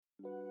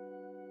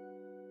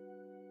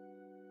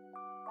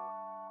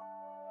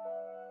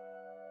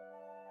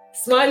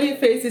Smiling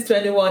Faces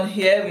 21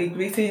 here with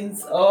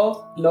greetings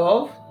of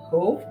love,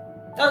 hope,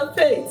 and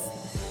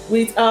faith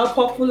with our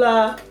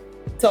popular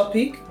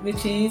topic,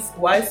 which is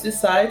why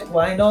suicide,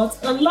 why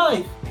not, and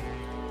life.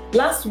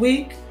 Last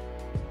week,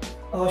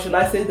 or should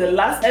I say the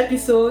last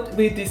episode,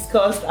 we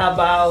discussed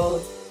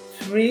about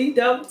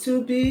freedom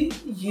to be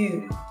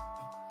you.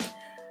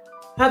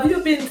 Have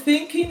you been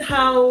thinking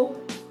how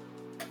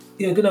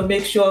you're going to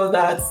make sure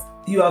that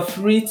you are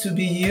free to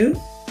be you?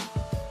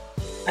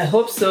 I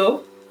hope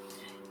so.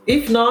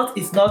 If not,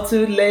 it's not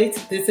too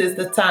late. This is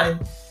the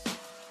time.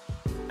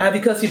 And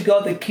because you've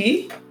got the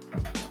key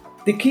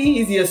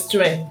is your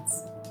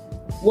strength.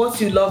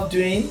 What you love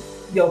doing,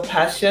 your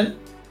passion,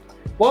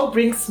 what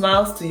brings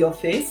smiles to your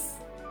face,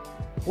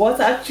 what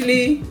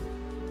actually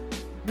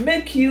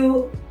make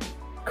you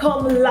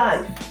come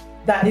alive.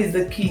 That is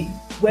the key.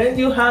 When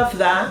you have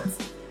that,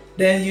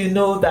 then you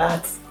know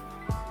that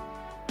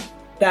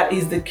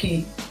is the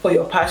key for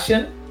your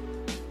passion,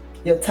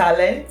 your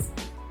talent,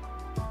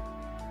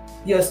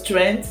 your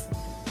strength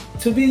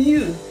to be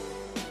you.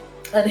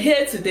 And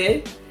here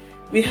today,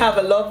 we have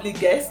a lovely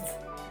guest.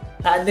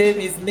 Her name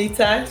is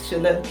Nita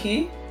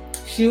Solanke.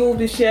 She will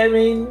be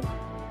sharing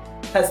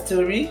her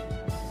story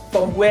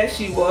from where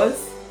she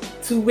was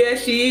to where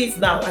she is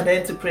now, an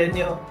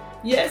entrepreneur.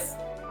 Yes,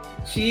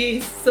 she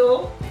is.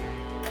 So,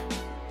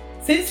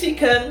 since she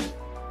can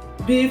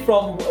be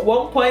from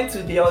one point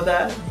to the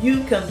other,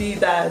 you can be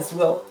that as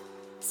well.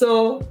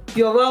 So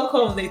you're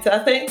welcome,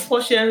 Nita. Thanks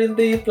for sharing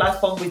the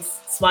platform with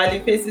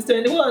Smiling Faces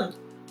 21.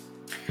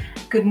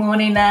 Good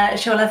morning,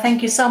 Shola.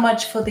 Thank you so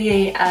much for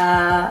the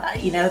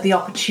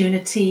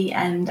opportunity.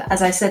 And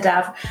as I said,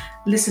 I've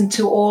listened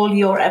to all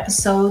your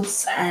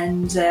episodes,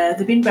 and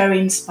they've been very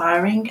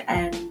inspiring.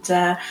 And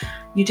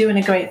you're doing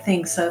a great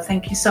thing. So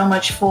thank you so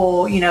much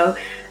for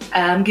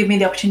giving me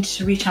the opportunity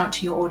to reach out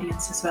to your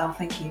audience as well.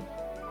 Thank you.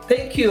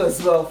 Thank you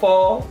as well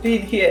for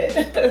being here.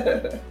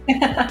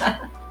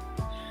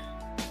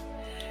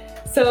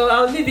 So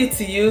I'll leave it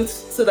to you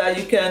so that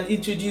you can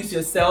introduce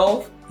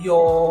yourself,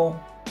 your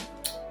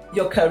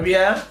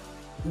career,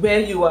 where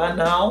you are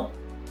now,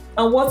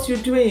 and what you're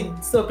doing.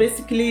 So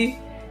basically,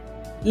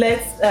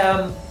 let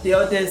the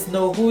audience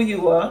know who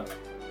you are.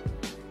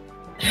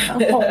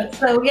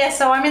 Okay.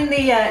 So I'm in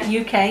the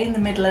UK, in the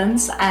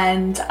Midlands,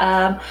 and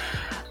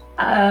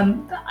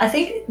I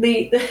think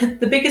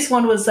the biggest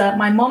one was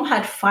my mom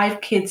had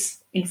 5 kids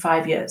in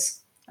 5 years.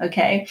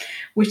 Okay,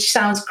 which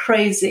sounds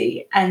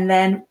crazy. And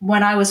then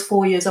when I was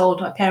 4 years old,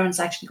 my parents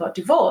actually got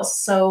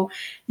divorced. So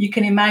you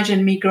can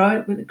imagine me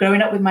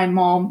growing up with my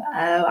mom.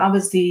 I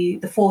was the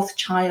 4th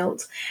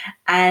child,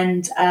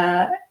 and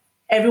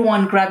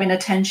everyone grabbing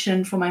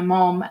attention for my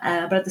mom.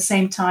 But at the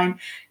same time,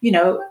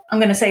 I'm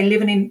going to say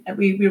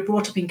we were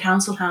brought up in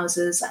council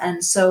houses.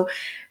 And so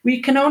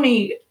we can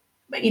only,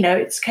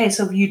 it's a case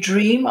of you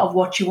dream of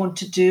what you want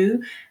to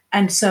do.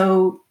 And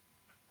so,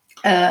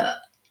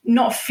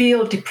 not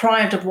feel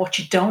deprived of what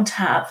you don't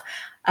have.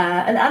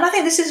 And I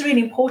think this is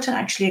really important,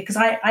 actually, because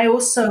I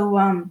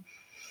also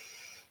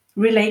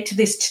relate to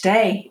this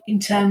today in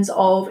terms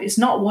of it's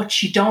not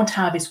what you don't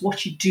have, it's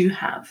what you do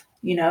have.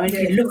 And if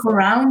you look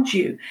around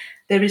you,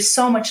 there is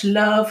so much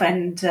love,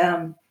 and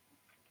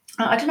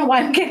I don't know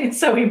why I'm getting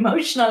so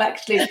emotional,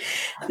 actually.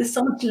 There's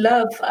so much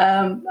love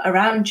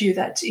around you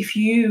that if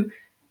you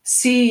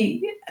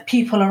see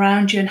people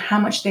around you and how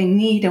much they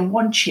need and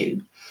want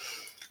you,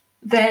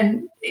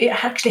 then it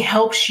actually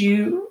helps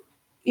you,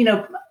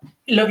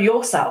 love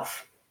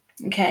yourself.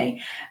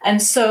 Okay.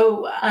 And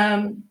so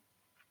I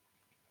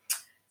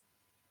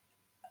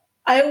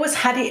always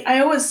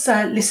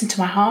listen to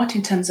my heart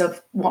in terms of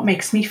what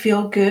makes me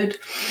feel good.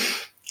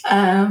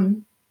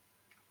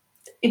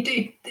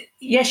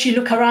 Yes, you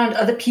look around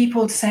other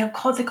people to say, oh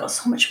God, they got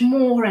so much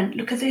more, and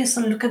look at this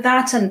and look at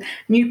that, and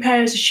new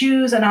pairs of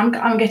shoes, and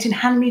I'm getting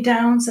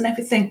hand-me-downs and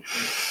everything.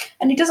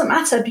 And it doesn't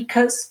matter,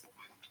 because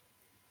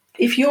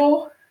if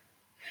you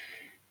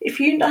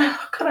know,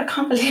 God, I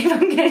can't believe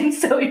I'm getting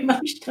so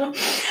emotional.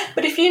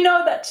 But if you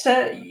know that,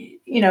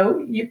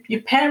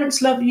 your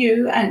parents love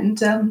you,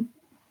 and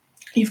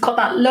you've got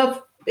that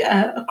love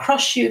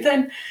across you,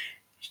 then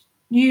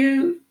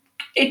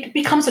it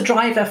becomes a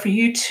driver for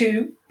you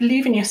to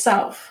believe in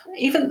yourself,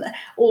 to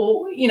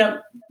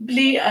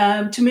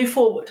move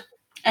forward.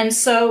 And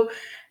so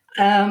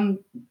I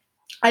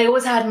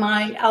always had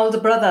my elder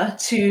brother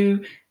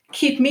to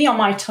keep me on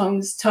my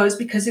toes,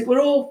 because we're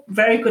all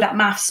very good at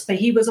maths, but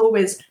he was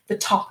always the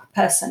top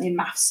person in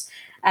maths.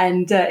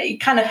 And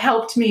it kind of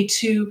helped me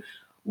to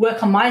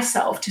work on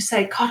myself, to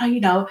say, God,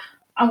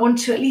 I want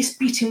to at least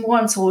beat him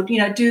once, or,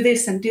 do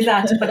this and do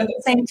that. But at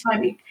the same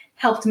time, it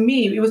helped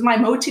me. It was my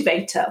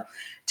motivator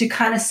to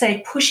kind of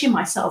say, pushing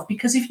myself,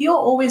 because if you're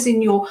always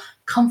in your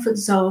comfort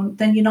zone,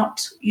 then you're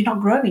not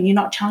growing, you're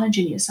not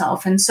challenging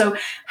yourself. And so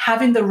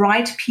having the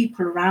right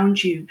people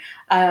around you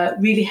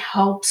really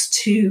helps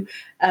to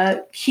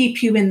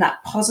keep you in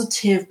that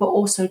positive but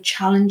also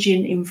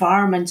challenging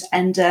environment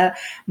and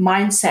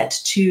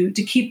mindset to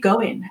keep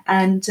going.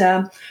 And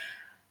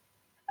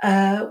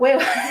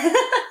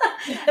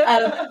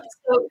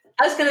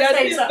I was going to You're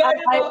say, doing so very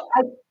well.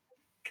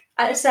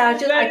 I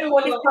Very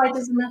well. qualified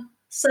as an.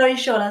 Sorry,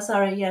 Shola.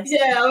 Sorry. Yes.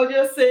 Yeah, I was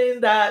just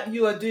saying that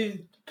you are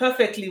doing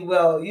perfectly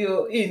well.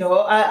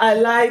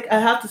 I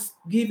have to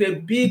give a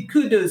big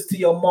kudos to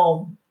your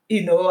mom.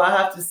 I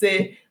have to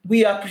say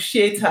we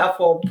appreciate her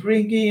for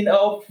bringing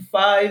up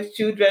 5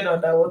 children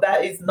on that. Well,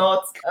 that is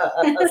not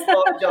a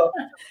small job.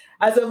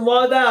 As a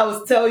mother, I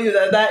will tell you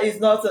that that is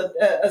not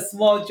a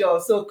small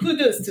job. So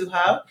kudos to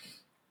her.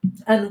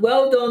 And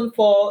well done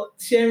for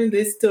sharing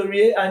this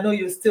story. I know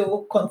you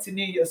still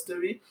continue your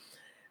story.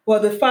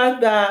 But the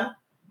fact that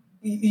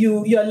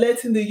you're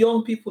letting the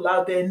young people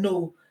out there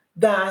know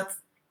that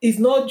it's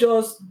not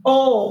just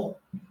all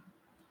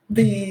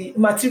the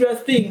material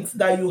things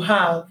that you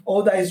have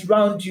or that is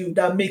around you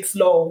that makes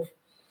love.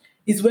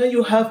 It's when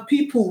you have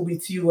people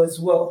with you as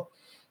well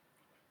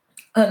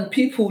and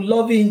people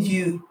loving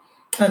you.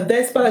 And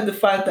despite the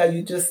fact that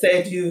you just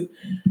said you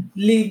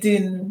lived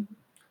in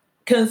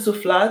council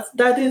flats,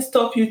 that didn't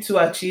stop you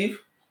to achieve.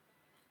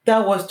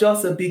 That was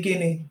just a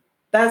beginning.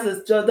 That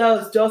was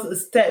just a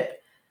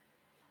step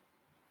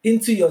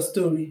into your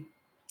story.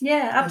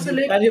 Yeah, And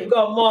you've absolutely.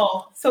 got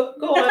more. So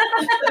go on.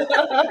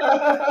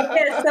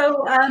 Yeah,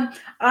 so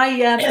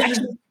I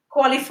actually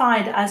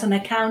qualified as an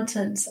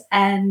accountant,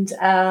 and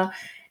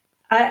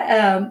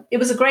it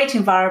was a great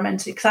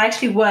environment because I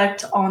actually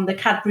worked on the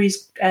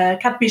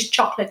Cadbury's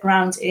chocolate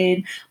grounds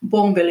in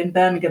Bourneville in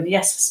Birmingham.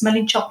 Yes,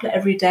 smelling chocolate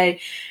every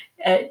day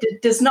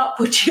does not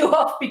put you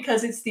off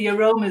because it's the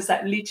aromas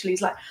that literally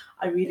is like,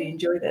 I really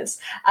enjoy this.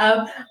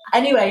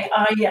 Anyway,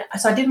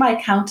 so I did my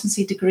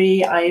accountancy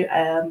degree.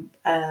 I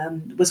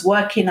was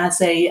working as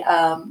a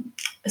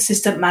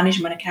assistant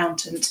management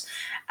accountant,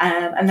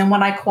 and then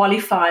when I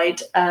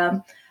qualified,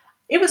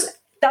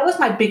 that was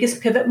my biggest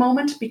pivot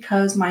moment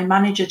because my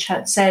manager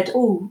said,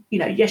 "Oh,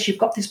 yes, you've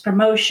got this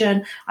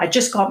promotion. I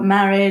just got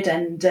married,"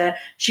 and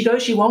she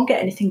goes, "You won't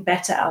get anything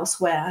better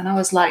elsewhere." And I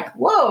was like,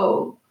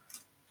 "Whoa."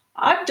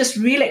 I'm just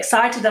really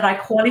excited that I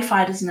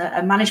qualified as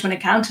a management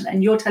accountant,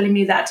 and you're telling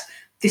me that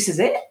this is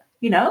it.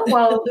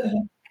 Well,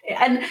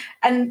 and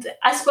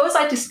I suppose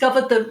I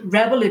discovered the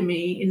rebel in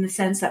me in the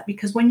sense that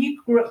because when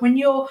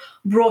you're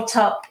brought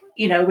up,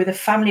 with a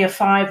family of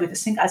 5,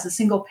 as a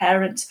single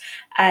parent,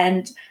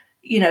 and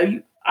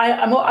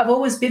I've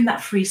always been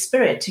that free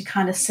spirit to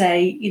kind of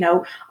say,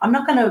 I'm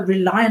not going to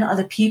rely on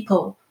other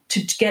people to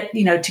get,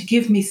 to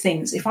give me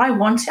things. If I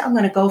want it, I'm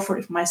going to go for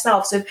it for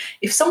myself. So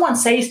if someone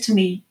says to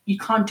me, you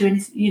can't do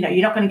anything,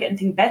 you're not going to get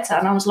anything better.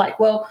 And I was like,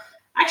 well,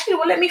 actually,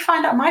 let me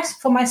find out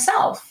for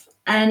myself.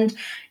 And,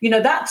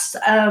 that's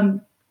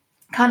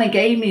kind of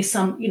gave me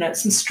some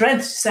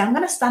strength to say, I'm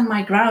going to stand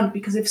my ground,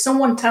 because if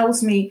someone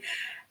tells me,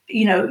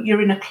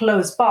 you're in a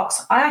closed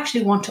box, I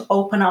actually want to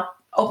open up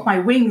my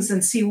wings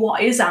and see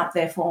what is out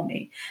there for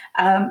me.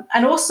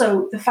 And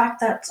also the fact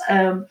that,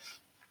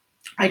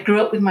 I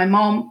grew up with my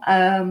mom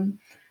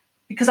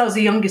because I was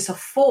the youngest of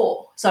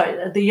 4.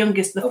 Sorry,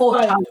 the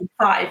fourth child of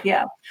 5.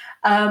 Yeah.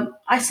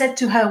 I said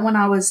to her when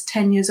I was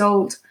 10 years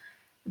old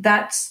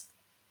that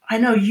I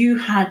know you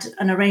had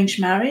an arranged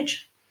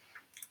marriage,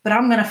 but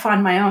I'm going to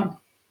find my own.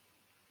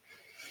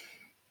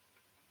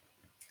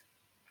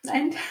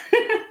 And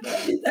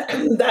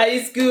that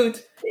is good.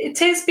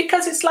 It is,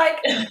 because it's like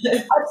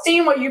I've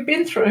seen what you've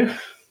been through,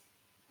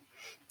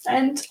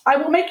 and I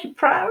will make you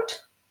proud.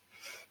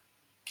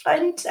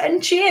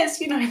 And she is,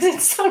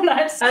 it's so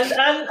nice.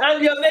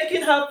 And you're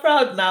making her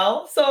proud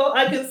now. So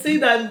I can see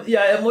that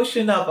you're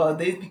emotional about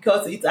this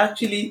because it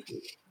actually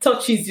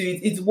touches you.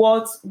 It's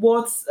what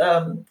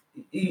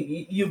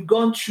you've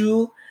gone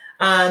through,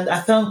 and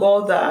I thank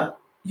God that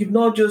you've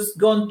not just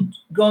gone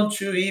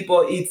through it,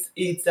 but it's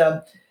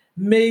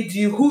made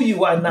you who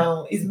you are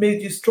now. It's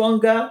made you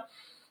stronger.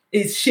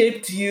 It's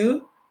shaped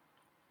you,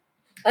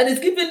 and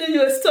it's given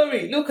you a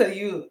story. Look at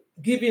you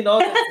giving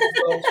others as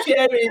well,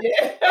 sharing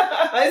it.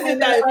 Isn't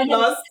that a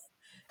plus?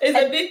 It's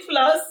a big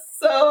plus.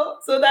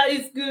 So that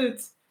is good.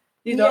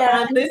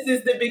 Yeah. And this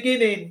is the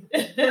beginning.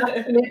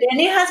 Absolutely. And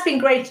it has been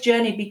a great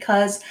journey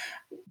because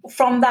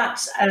from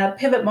that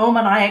pivot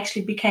moment, I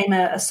actually became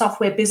a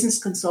software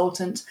business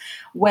consultant,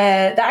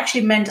 where that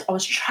actually meant I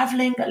was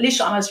traveling.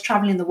 Literally, I was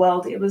traveling the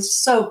world. It was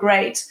so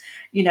great,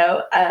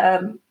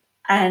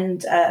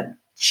 and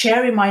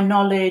sharing my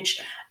knowledge,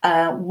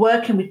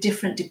 working with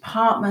different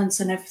departments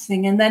and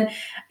everything. And then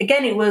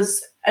again, it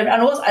was, and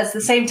also at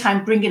the same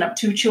time, bringing up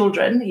 2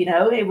 children,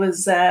 it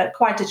was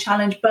quite a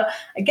challenge. But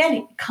again,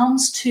 it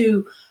comes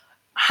to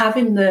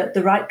having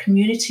the right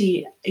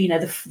community,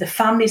 the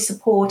family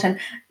support. And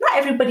not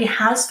everybody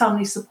has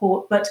family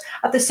support, but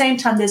at the same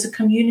time, there's a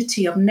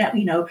community of,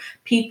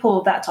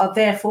 people that are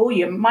there for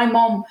you. My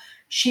mom,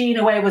 she in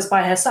a way was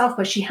by herself,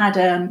 but she had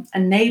a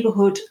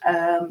neighborhood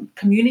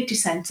community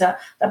center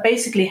that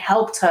basically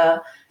helped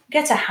her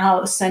get a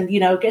house and,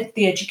 get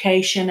the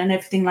education and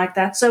everything like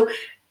that. So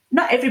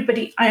not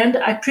everybody, I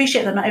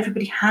appreciate that not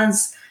everybody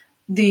has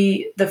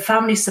the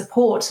family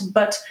support,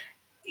 but,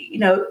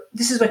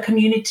 this is where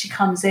community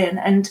comes in.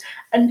 And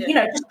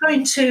just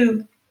going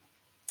to,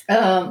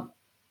 what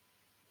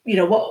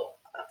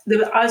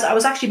I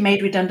was actually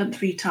made redundant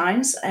 3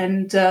 times,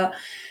 and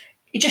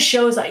it just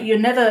shows that you're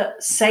never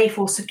safe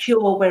or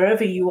secure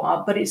wherever you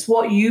are, but it's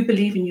what you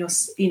believe in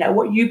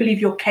what you believe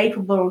you're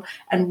capable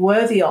and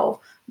worthy of,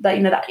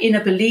 that, that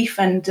inner belief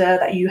and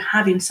that you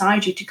have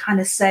inside you to kind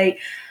of say,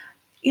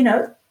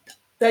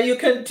 that you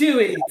can do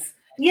it.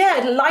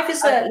 Yeah, life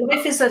is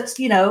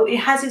it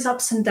has its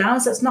ups and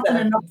downs. That's not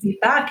going to knock me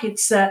back.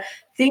 It's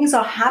things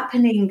are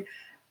happening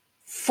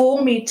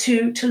for me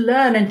to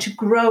learn and to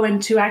grow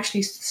and to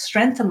actually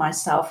strengthen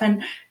myself.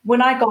 And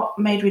when I got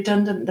made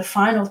redundant the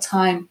final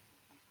time,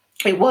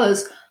 I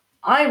was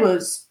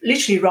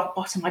literally rock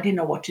bottom. I didn't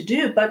know what to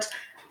do. But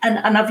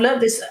and I've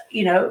learned this,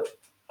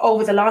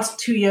 over the last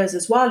 2 years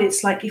as well.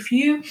 It's like, if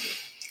you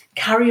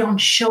carry on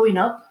showing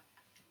up,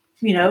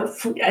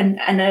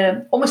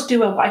 and almost do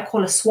what I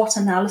call a SWOT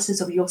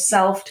analysis of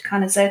yourself, to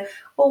kind of say,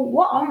 well,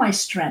 what are my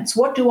strengths?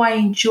 What do I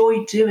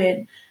enjoy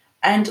doing?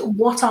 And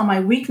what are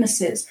my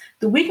weaknesses?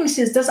 The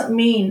weaknesses doesn't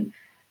mean,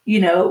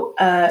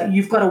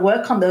 you've got to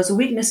work on those. The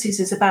weaknesses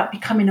is about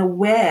becoming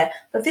aware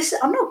that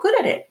I'm not good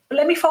at it, but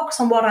let me focus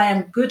on what I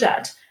am good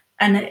at.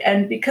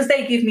 And because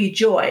they give me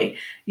joy,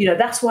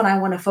 that's what I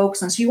want to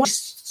focus on. So you want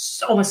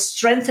to almost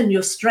strengthen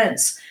your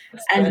strengths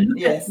and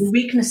look at the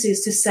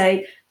weaknesses to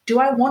say, do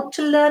I want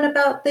to learn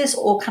about this,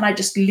 or can I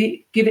just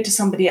give it to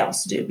somebody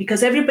else to do?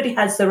 Because everybody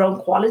has their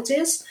own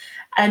qualities.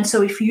 And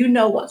so if you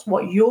know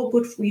what you're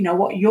good for,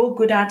 what you're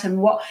good at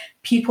and what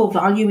people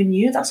value in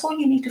you, that's all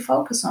you need to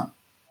focus on.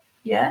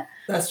 Yeah.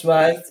 That's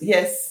right.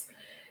 Yes.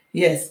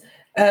 Yes.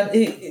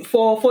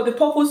 For the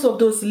purpose of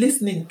those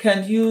listening,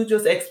 can you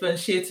just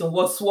expatiate on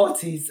what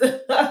SWOT is?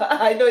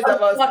 I know it's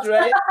about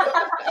strength.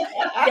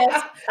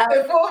 Yes.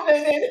 The full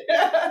meaning.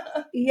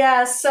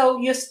 Yeah. So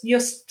your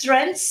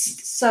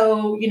strengths.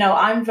 So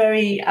I'm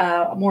very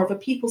more of a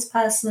people's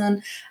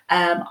person.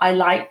 I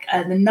like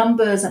the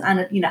numbers and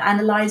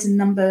analyzing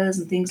numbers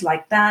and things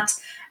like that.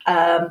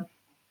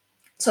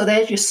 So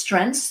there's your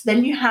strengths.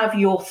 Then you have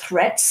your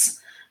threats.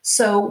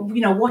 So,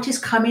 what is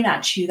coming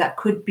at you that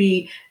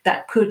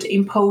could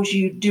impose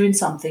you doing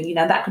something,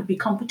 that could be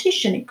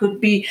competition. It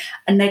could be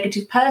a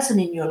negative person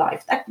in your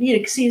life that,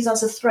 sees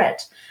as a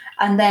threat.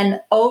 And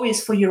then O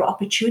is for your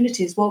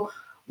opportunities. Well,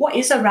 what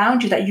is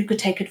around you that you could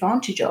take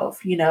advantage of?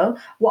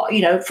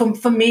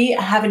 For me,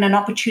 having an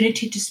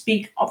opportunity to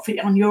speak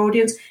on your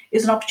audience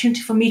is an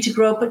opportunity for me to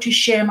grow, but to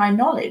share my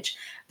knowledge.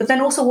 But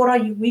then also, what are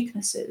your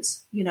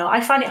weaknesses?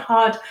 I find it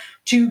hard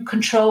to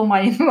control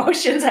my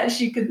emotions,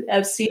 as you could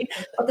have seen.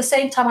 At the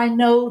same time, I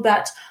know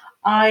that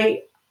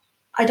I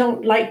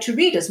don't like to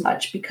read as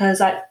much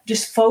because I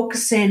just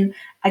focus in.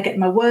 I get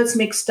my words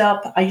mixed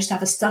up. I used to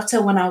have a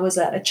stutter when I was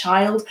a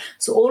child.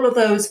 So all of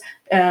those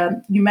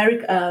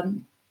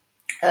numeric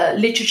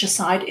literature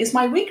side is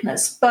my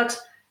weakness. But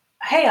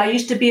hey, I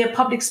used to be a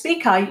public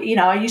speaker.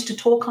 I used to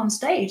talk on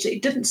stage.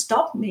 It didn't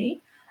stop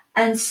me.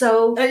 And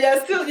so, and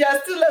you're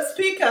still a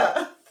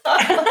speaker.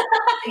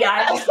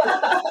 Yeah.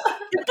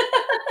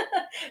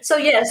 So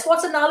yes,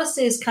 SWOT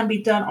analysis can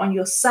be done on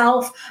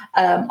yourself,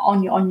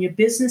 on your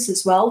business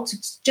as well.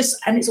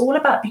 And it's all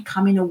about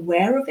becoming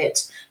aware of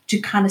it. To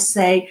kind of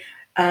say,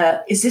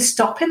 is this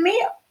stopping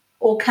me,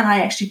 or can I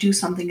actually do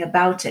something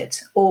about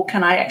it, or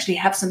can I actually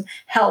have some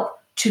help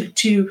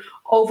to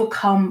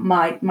overcome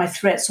my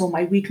threats or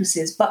my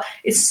weaknesses? But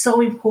it's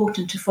so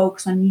important to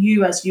focus on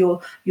you as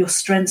your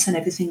strengths and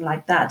everything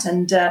like that.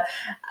 And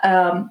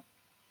I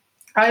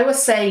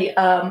always say,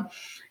 I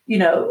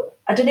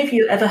don't know if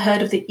you've ever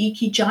heard of the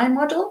Ikigai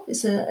model.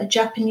 It's a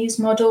Japanese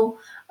model,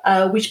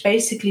 which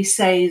basically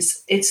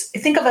says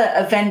think of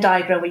a Venn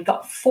diagram where you've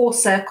got 4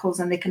 circles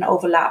and they can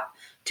overlap,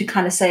 to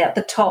kind of say at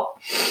the top,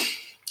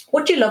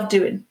 what do you love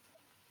doing?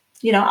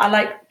 I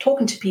like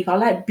talking to people. I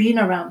like being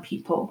around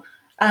people.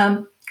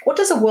 What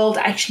does the world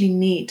actually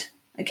need?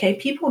 Okay,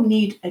 people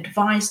need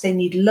advice. They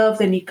need love.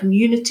 They need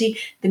community.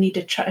 They need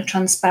a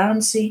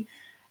transparency.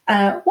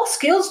 What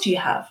skills do you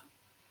have?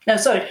 No,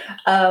 sorry.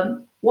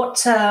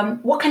 What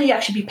can you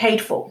actually be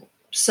paid for?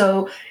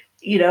 So,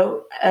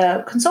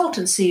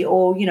 consultancy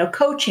or,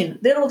 coaching,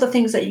 they're all the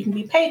things that you can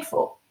be paid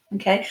for.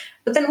 Okay.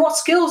 But then what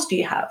skills do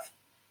you have?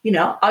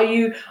 Are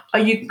you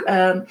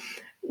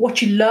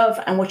what you love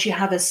and what you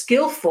have a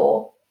skill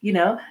for,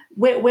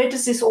 where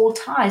does this all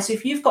tie? So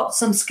if you've got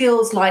some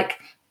skills like,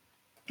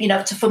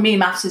 for me,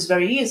 maths is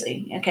very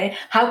easy. Okay.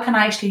 How can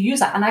I actually use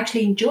that and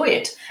actually enjoy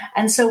it?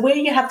 And so where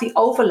you have the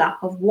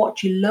overlap of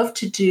what you love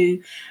to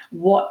do,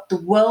 what the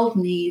world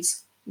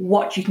needs,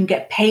 what you can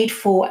get paid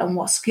for, and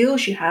what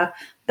skills you have,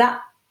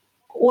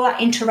 all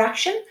that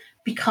interaction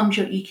becomes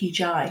your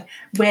Ikigai,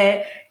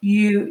 where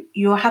you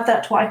have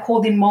that, what I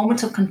call the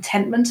moment of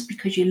contentment,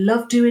 because you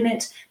love doing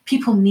it.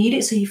 People need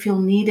it, so you feel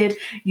needed.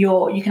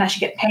 You can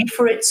actually get paid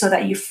for it, so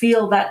that you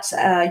feel that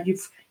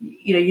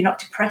you're not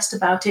depressed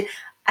about it.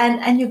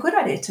 And you're good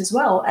at it as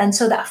well. And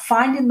so that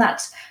finding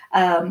that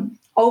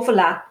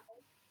overlap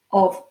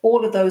of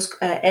all of those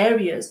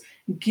areas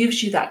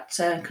gives you that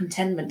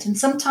contentment. And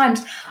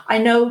sometimes I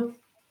know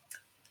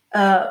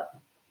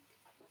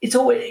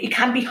it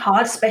can be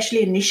hard,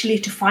 especially initially,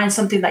 to find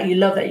something that you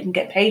love that you can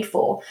get paid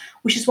for,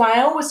 which is why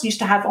I always used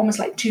to have almost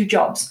like two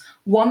jobs,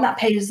 one that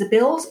pays the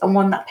bills and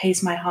one that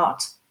pays my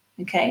heart.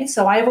 Okay,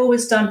 so I've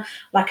always done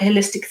like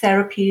holistic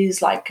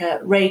therapies, like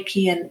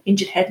Reiki and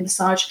injured head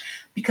massage,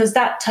 because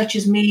that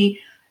touches me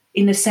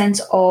in a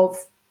sense of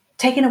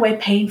taking away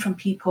pain from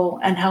people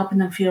and helping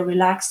them feel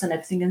relaxed and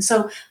everything. And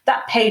so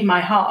that paid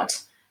my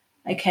heart.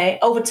 Okay,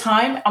 over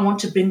time, I want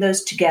to bring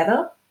those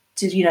together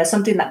to,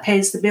 something that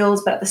pays the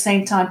bills, but at the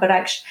same time, but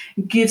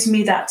actually gives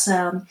me that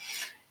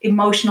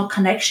emotional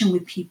connection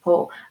with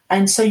people.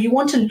 And so you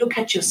want to look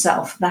at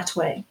yourself that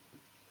way.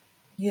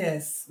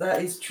 Yes,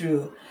 that is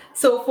true.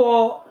 So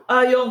for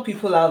our young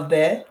people out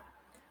there,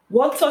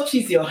 what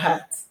touches your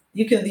heart?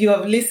 You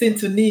have listened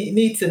to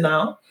Nita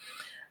now,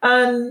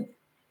 and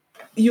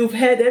you've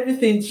heard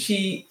everything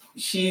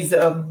she's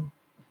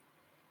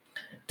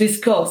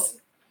discussed.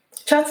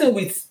 Chatting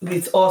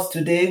with us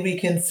today, we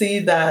can see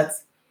that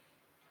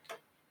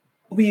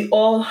we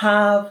all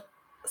have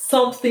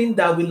something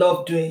that we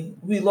love doing.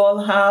 We all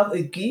have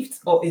a gift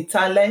or a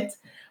talent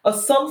or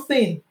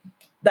something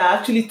that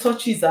actually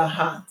touches our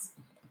heart,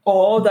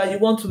 or that you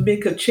want to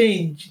make a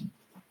change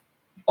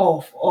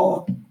of,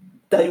 or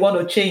that you want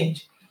to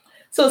change.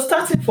 So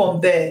starting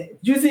from there,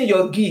 using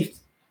your gift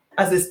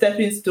as a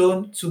stepping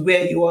stone to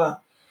where you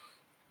are.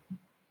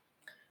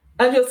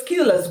 And your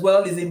skill as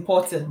well is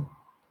important.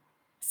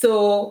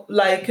 So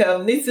like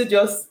Nitsu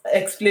just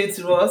explained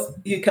to us,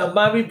 you can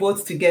marry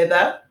both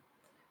together,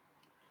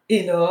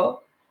 you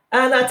know.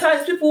 And at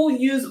times people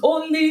use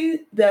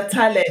only their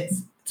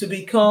talents to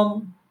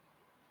become,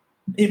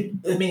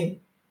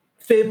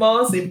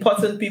 famous,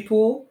 important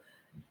people.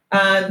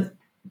 And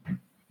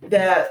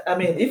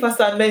if I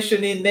start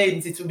mentioning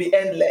names, it will be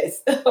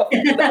endless of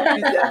people that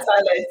use their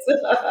talents.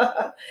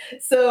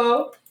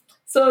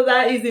 So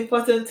that is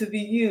important to be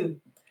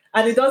you.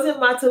 And it doesn't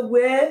matter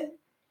where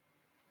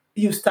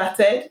you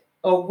started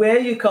or where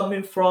you're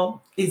coming from,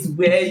 is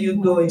where you're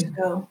going.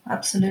 Go.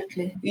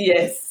 Absolutely.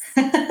 Yes.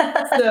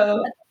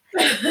 So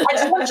I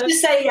just want to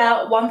say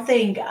one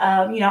thing.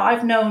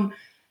 I've known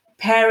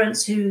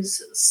parents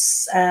whose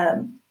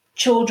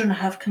children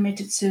have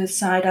committed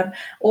suicide. I've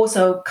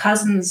also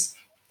cousins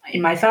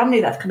in my family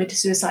that have committed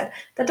suicide.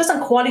 That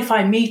doesn't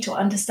qualify me to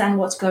understand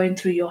what's going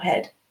through your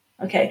head.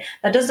 Okay,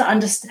 that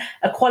doesn't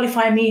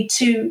qualify me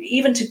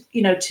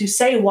to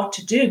say what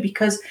to do,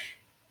 because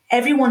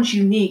everyone's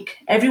unique.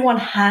 Everyone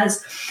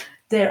has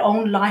their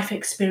own life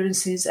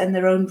experiences and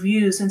their own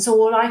views. And so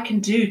all I can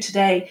do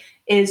today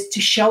is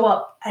to show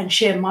up and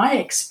share my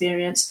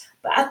experience.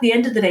 But at the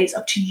end of the day, it's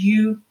up to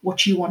you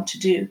what you want to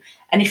do.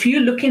 And if you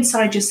look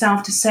inside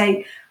yourself to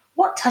say,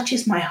 what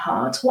touches my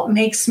heart? What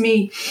makes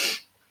me,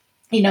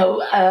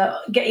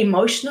 get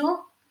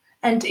emotional?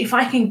 And if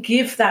I can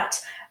give that,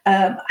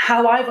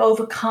 how I've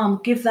overcome,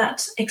 give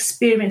that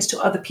experience to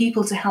other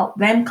people to help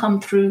them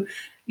come through,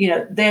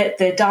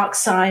 their dark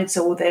sides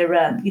or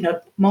their,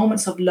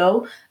 moments of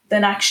low,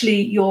 then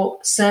actually you're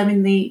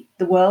serving the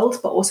world,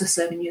 but also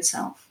serving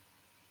yourself.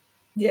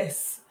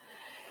 Yes.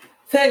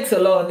 Thanks a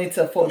lot,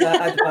 Anita, for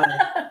that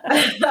advice.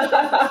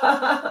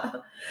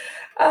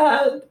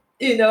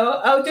 And,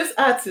 I'll just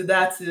add to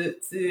that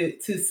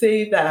to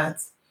say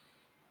that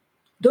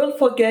don't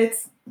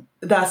forget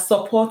that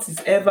support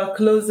is ever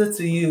closer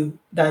to you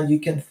than you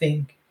can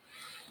think.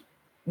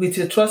 With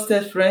your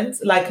trusted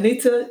friends, like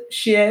Nita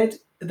shared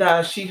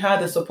that she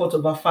had the support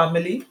of her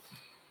family.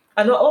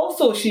 And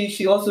also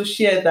she also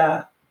shared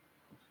that,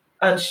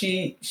 and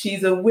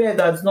she's aware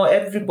that it's not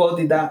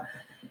everybody that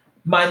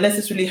might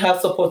necessarily have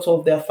support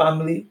of their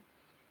family.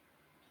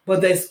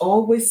 But there's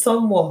always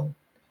someone,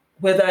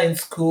 whether in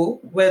school,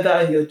 whether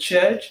in your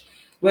church,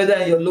 whether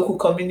in your local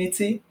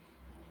community,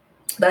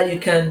 that you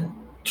can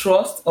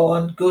trust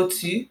or go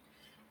to,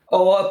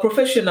 or a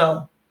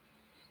professional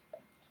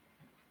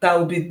that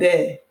will be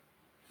there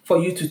for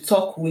you to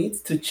talk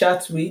with, to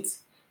chat with,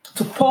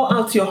 to pour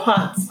out your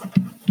heart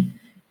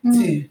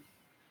to.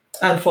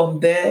 And from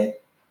there,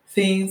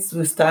 things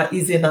will start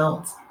easing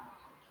out.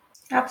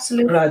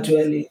 Absolutely.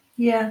 Gradually.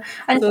 Yeah.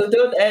 And so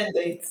don't end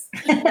it.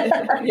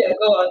 Yeah,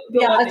 go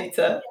on,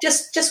 Nita.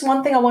 Just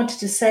one thing I wanted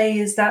to say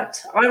is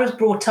that I was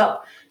brought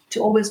up to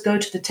always go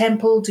to the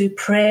temple, do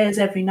prayers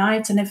every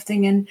night and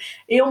everything. And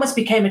it almost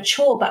became a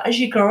chore. But as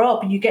you grow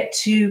up, you get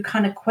to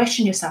kind of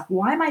question yourself,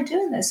 why am I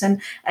doing this? And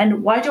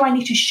why do I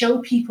need to show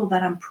people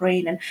that I'm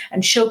praying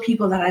and show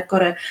people that I've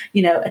got a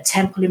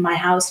temple in my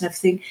house and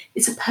everything?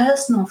 It's a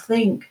personal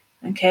thing.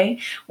 Okay.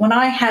 When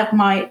I have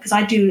because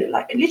I do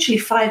like literally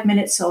 5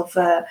 minutes of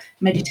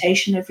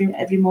meditation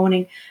every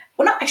morning.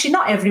 Well,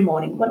 not every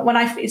morning. When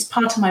it's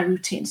part of my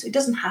routine, so it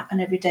doesn't happen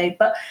every day.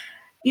 But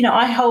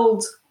I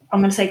hold, I'm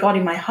going to say, God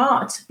in my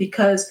heart,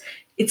 because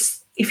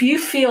it's, if you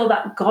feel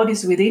that God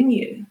is within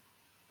you,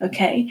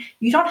 okay,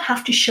 you don't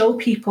have to show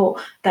people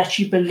that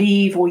you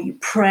believe or you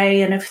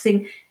pray and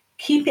everything.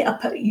 Keep it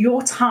up at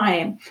your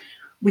time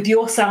with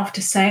yourself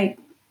to say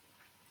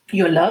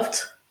you're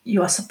loved,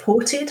 you are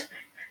supported.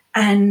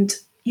 And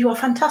you are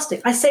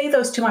fantastic. I say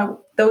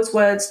those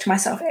words to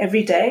myself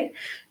every day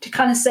to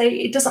kind of say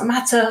it doesn't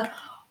matter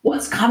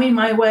what's coming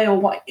my way or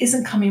what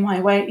isn't coming my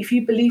way. If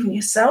you believe in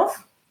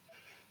yourself,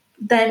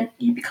 then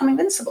you become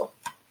invincible.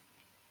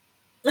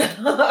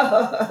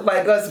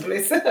 By God's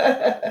grace. So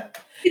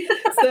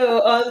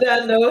on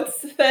that note,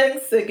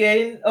 thanks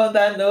again. On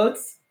that note,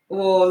 we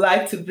would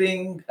like to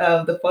bring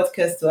the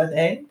podcast to an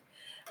end.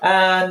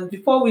 And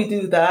before we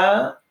do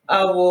that,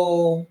 I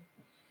will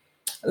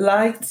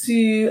like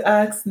to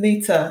ask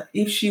Nita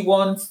if she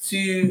wants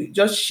to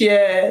just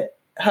share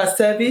her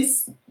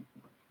service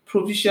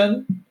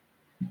provision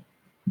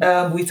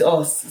with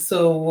us,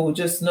 so we'll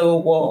just know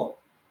what.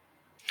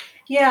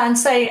 Yeah, and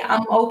say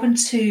I'm open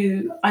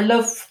to. I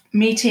love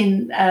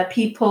meeting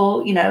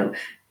people.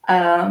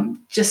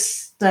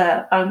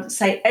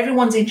 Say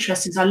everyone's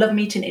interested. So I love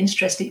meeting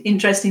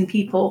interesting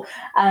people,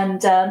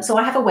 and so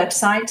I have a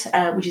website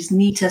which is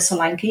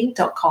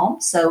nitasolanki.com.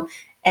 So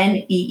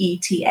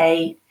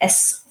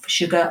NEETAS for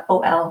sugar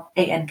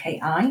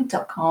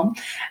OLANKI.com,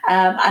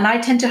 and I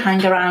tend to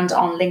hang around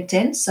on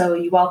LinkedIn. So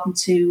you're welcome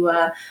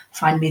to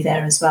find me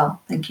there as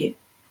well. Thank you.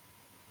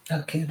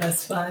 Okay,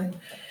 that's fine.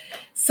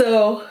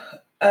 So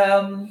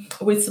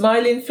with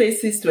Smiling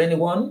Faces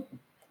 21,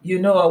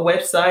 our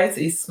website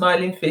is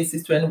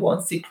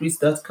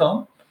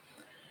smilingfaces21secrets.com.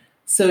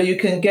 So you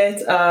can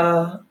get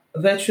our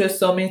virtual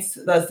summit,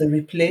 that's the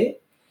replay.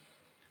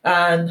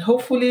 And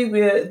hopefully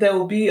there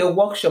will be a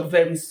workshop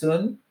very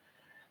soon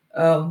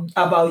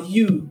about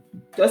you,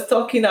 just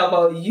talking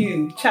about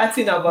you,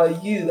 chatting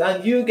about you,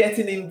 and you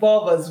getting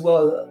involved as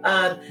well.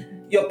 And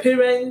your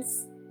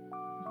parents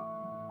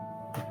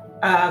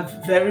are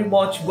very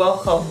much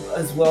welcome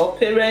as well.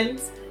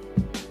 Parents,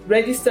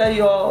 register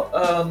your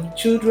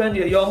children,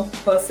 your young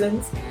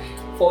persons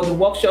for the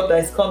workshop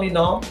that is coming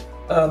up,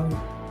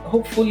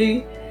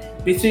 hopefully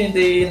between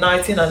the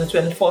 19th and the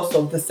 21st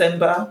of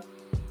December.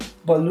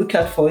 But look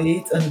out for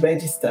it and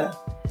register.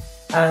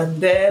 And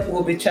there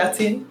we'll be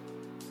chatting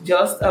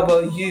just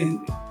about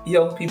you,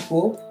 young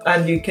people,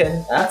 and you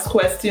can ask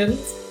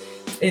questions,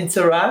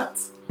 interact,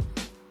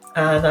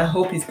 and I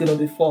hope it's going to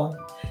be fun.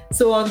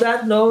 So on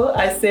that note,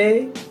 I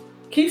say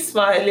keep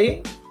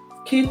smiling,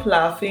 keep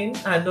laughing,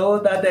 and know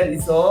that there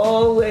is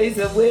always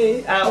a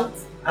way out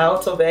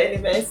of any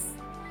mess.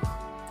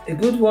 A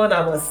good one,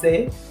 I must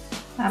say.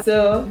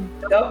 So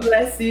God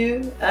bless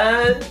you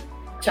and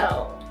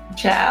ciao.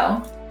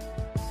 Ciao.